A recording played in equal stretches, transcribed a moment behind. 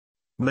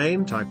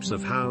Main types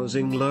of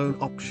housing loan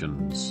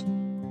options.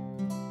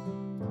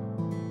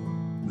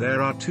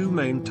 There are two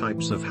main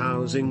types of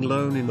housing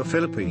loan in the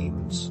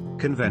Philippines,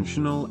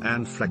 conventional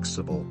and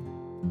flexible.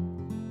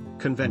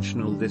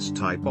 Conventional: this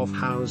type of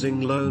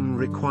housing loan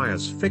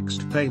requires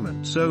fixed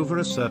payments over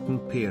a certain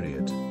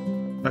period.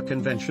 A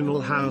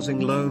conventional housing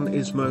loan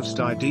is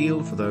most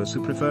ideal for those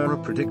who prefer a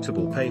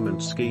predictable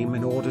payment scheme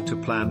in order to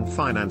plan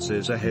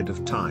finances ahead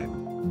of time.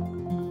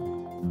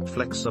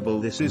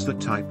 Flexible: this is the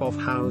type of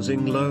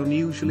housing loan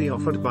usually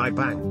offered by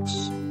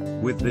banks.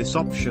 With this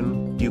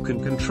option, you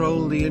can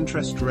control the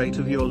interest rate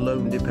of your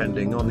loan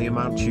depending on the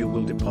amount you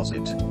will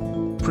deposit.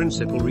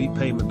 Principal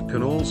repayment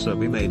can also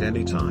be made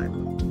anytime.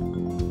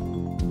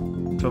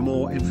 For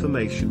more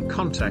information,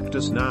 contact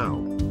us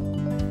now.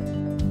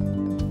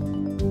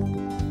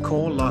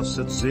 Call us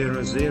at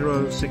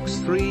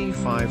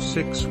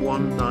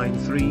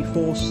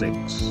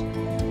 0063561936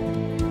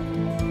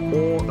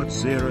 or at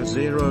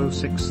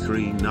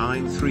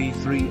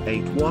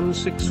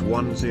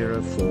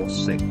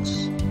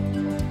 00639338161046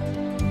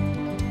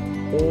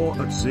 or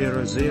at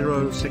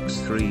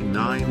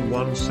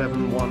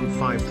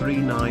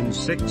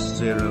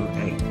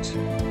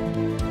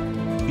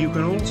 00639171539608. You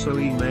can also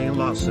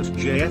email us at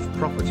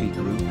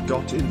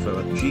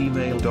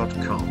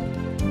jfpropertygroup.info@gmail.com.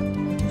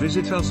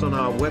 Visit us on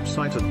our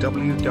website at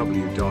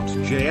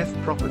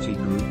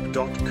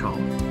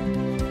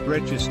www.jfpropertygroup.com.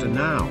 Register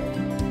now.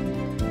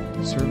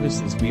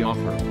 Services we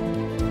offer: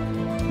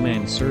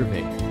 land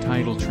survey,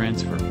 title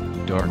transfer,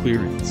 door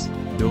clearance,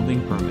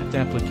 building permit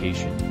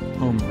application,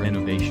 home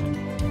renovation,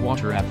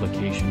 water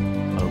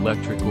application,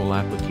 electrical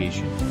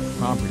application,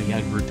 property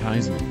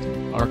advertisement,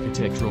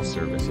 architectural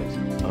services,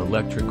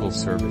 electrical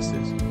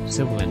services,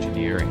 civil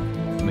engineering,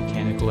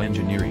 mechanical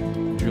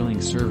engineering,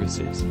 drilling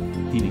services,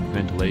 heating,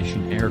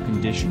 ventilation, air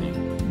conditioning,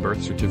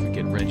 birth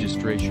certificate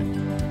registration.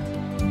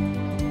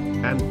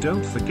 And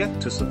don't forget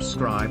to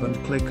subscribe and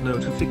click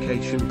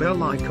notification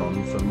bell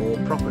icon for more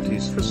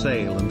properties for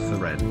sale and for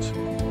rent.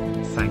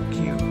 Thank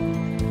you.